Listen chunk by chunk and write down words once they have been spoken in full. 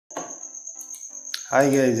Hi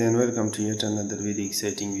guys, and welcome to yet another very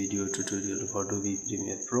exciting video tutorial of Adobe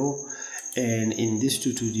Premiere Pro. And in this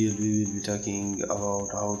tutorial we will be talking about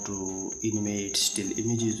how to animate still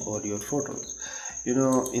images or your photos.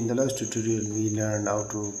 In the last tutorial we learned how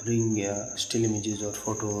to bring still images or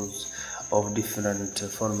photos of different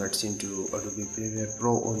formats into Adobe Premiere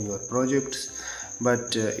Pro on your projects.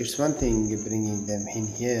 But it's one thing bringing them in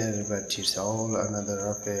here, but it's all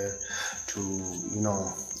another affair to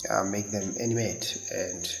make them animate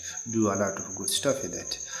and do a lot of good stuff with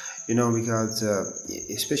it. Because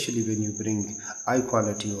especially when you bring high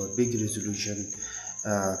quality or big resolution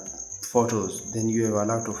photos, then you have a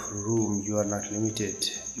lot of room. You are not limited.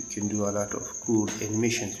 You can do a lot of cool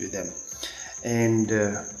animations with them. And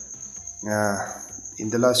in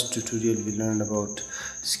the last tutorial we learned about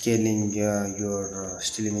scaling your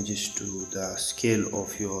still images to the scale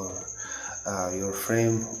of your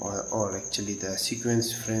frame or actually the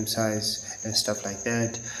sequence frame size and stuff like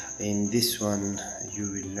that. In this one you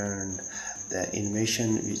will learn the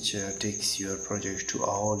animation which takes your project to a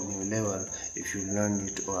whole new level if you learn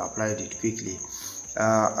it or applied it quickly.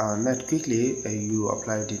 Not quickly, you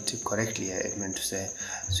applied it correctly, I meant to say,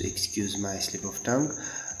 so excuse my slip of tongue.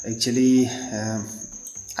 Actually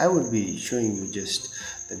I would be showing you just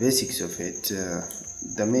the basics of it.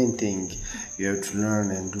 The main thing you have to learn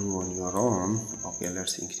and do on your own. Okay,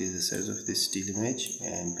 let's increase the size of this still image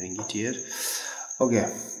and bring it here.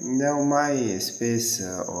 Okay, now my space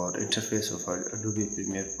or interface of Adobe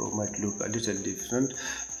Premiere Pro might look a little different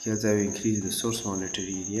because I've increased the source monitor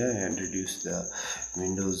area and reduced the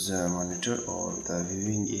Windows monitor or the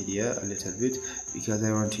viewing area a little bit, because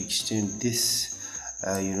I want to extend this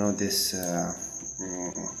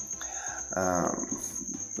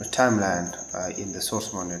timeline in the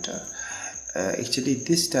source monitor. Actually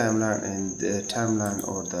this timeline and the timeline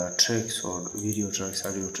or the tracks or video tracks,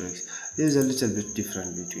 audio tracks, there is a little bit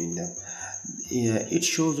different between them. It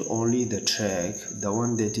shows only the track, the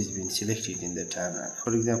one that is been selected in the timeline.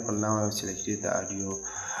 For example, now I've selected the audio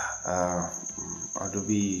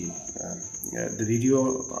Adobe the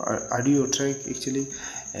video audio track actually,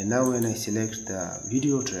 and now when I select the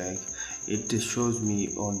video track, it shows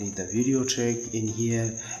me only the video track in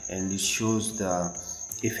here, and it shows the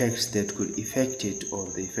effects that could affect it or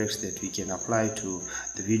the effects that we can apply to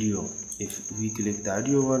the video. If we click the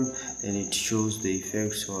audio one, then it shows the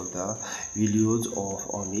effects or the videos of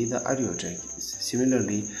only the audio track.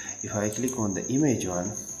 Similarly, if I click on the image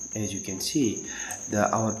one, as you can see,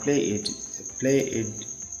 our play add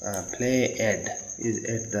is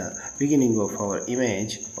at the beginning of our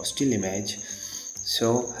image or still image.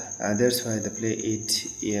 So that's why the play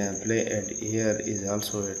add here is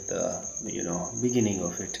also at the beginning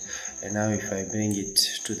of it. And now if I bring it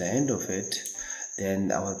to the end of it,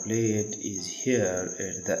 then our play add is here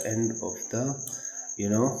at the end of the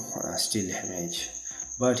still image.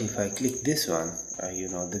 But if I click this one,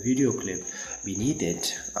 the video clip beneath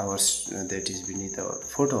it, that is beneath our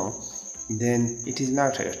photo, then it is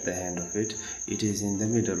not at the end of it. It is in the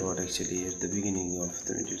middle, or actually at the beginning of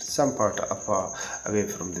the middle, some part away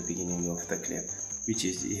from the beginning of the clip, which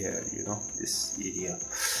is here, this area.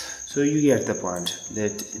 So you get the point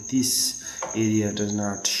that this area does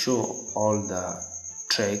not show all the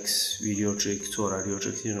tracks, video tracks or audio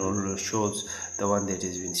tracks. It only shows the one that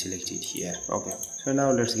has been selected here. Okay, so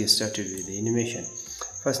now let's get started with the animation.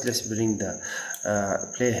 First, let's bring the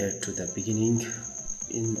playhead to the beginning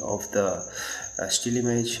of the still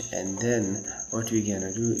image, and then what we're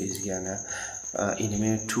gonna do is gonna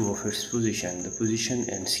animate two of its position, the position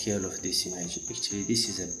and scale of this image. Actually this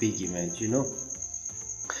is a big image,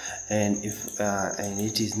 and if and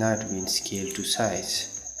it is not being scaled to size.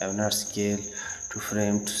 I have not scaled to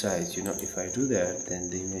frame to size. If I do that, then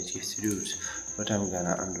the image gets reduced, but I'm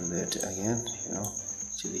gonna undo that again,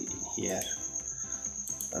 actually in here,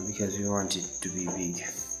 because we want it to be big.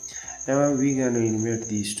 Now we're going to animate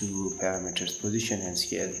these two parameters, position and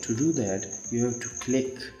scale. To do that, you have to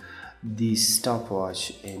click the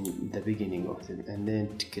stopwatch in the beginning of it, and then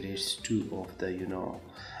it creates two of the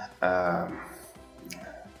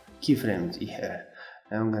keyframes here.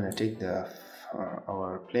 Now I'm gonna take the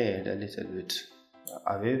our play a little bit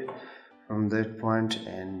away from that point,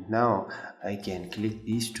 and now I can click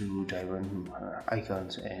these two diamond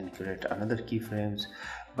icons and create another keyframes.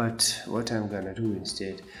 But what I'm gonna do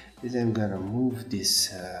instead is I'm gonna move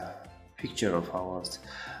this picture of ours,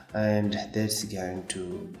 and that's going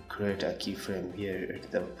to create a keyframe here at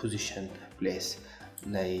the position place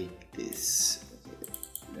like this.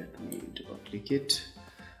 Let me double click it.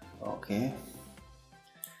 Okay,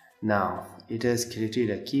 now it has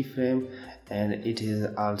created a keyframe, and it is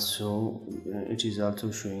also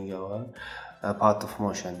showing our path of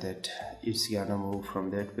motion, that it's gonna move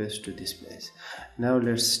from that place to this place. Now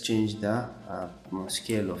let's change the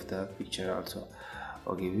scale of the picture also.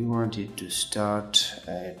 Okay, we want it to start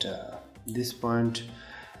at this point,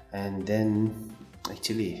 and then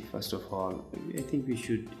actually first of all I think we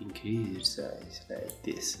should increase its size like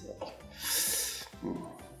this.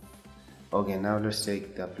 Okay, now let's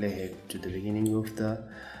take the playhead to the beginning of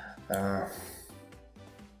the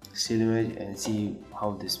still image and see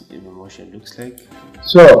how this motion looks like.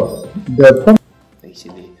 So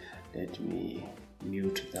Actually, let me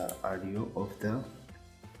mute the audio of the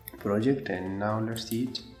project, and now let's see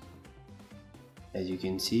it. As you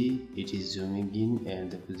can see, it is zooming in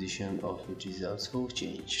and the position of it is also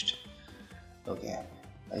changed. Okay,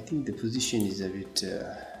 I think the position is a bit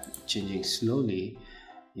changing slowly,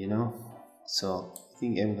 you know, so I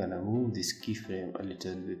think I'm gonna move this keyframe a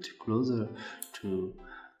little bit closer to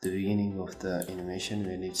the beginning of the animation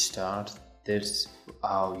when it starts. That's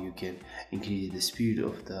how you can increase the speed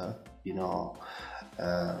of the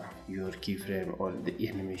your keyframe or the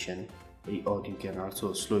animation, or you can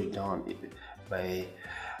also slow it down by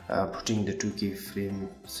putting the two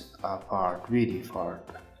keyframes apart, very far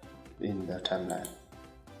in the timeline.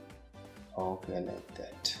 Okay, like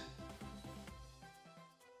that.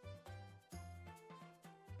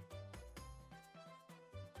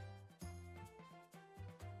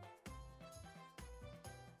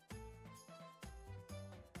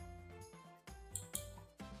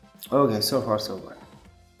 Okay, so far so good.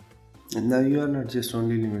 And now you are not just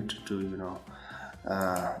only limited to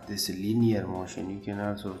this linear motion. You can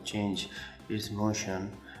also change its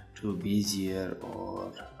motion to Bezier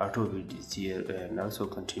or auto Bezier, and also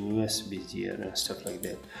continuous Bezier and stuff like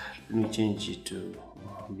that. Let me change it to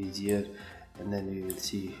Bezier, and then we will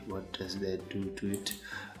see what does that do to it.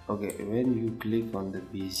 Okay, when you click on the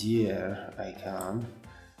Bezier icon,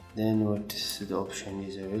 then what the option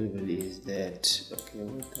is available is that, okay,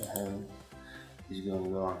 what the hell is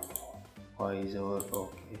going on? Why is our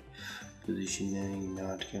positioning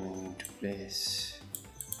not coming into place?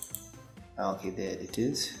 Okay, there it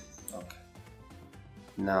is. Okay,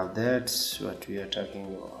 now that's what we are talking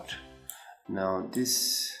about. Now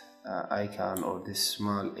this icon or this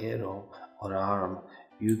small arrow or arm,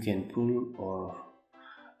 you can pull or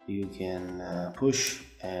you can push,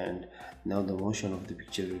 and now the motion of the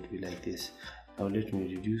picture will be like this. Now let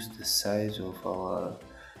me reduce the size of our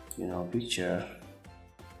picture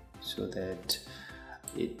so that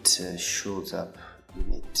it shows up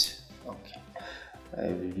in it. Okay, I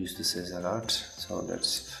reduced the size a lot, so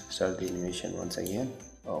let's start the animation once again.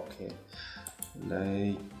 Okay,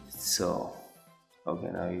 like so.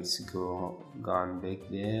 Okay, now it's gone back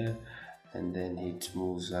there, and then it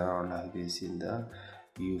moves around like this in the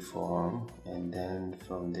view form, and then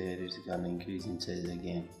from there it's gonna increase in size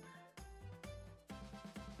again.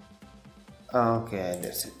 Okay,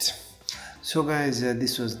 that's it. So guys,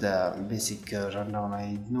 this was the basic rundown.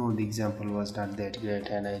 I know the example was not that great,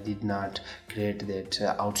 and I did not create that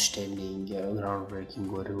outstanding,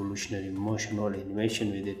 groundbreaking or revolutionary motion or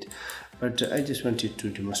animation with it, but I just wanted to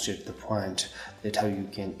demonstrate the point that how you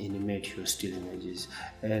can animate your still images.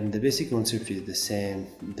 And the basic concept is the same,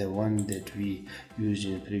 the one that we used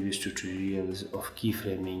in previous tutorials of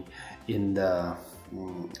keyframing in the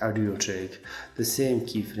audio track. The same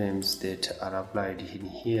keyframes that are applied in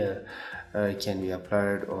here can be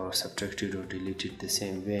applied or subtracted or deleted the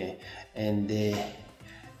same way, and they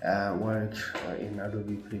work in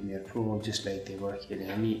Adobe Premiere Pro just like they work in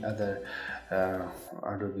any other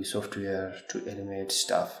Adobe software to animate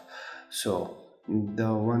stuff. So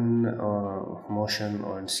the one motion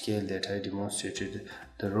on scale that I demonstrated,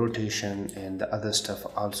 the rotation and the other stuff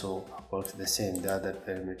also works the same. The other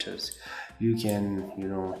parameters you can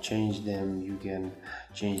change them. You can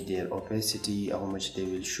change their opacity, how much they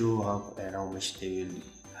will show up and how much they will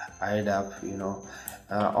hide up.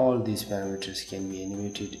 All these parameters can be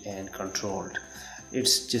animated and controlled. It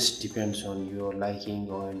just depends on your liking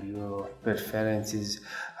or your preferences,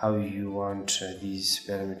 how you want these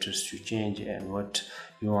parameters to change and what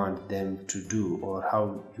you want them to do or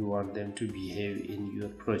how you want them to behave in your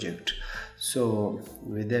project. So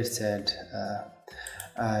with that said,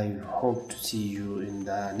 I hope to see you in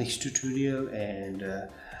the next tutorial, and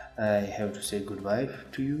I have to say goodbye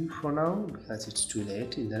to you for now because it's too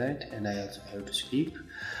late in the night and I also have to sleep.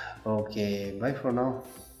 Okay, bye for now.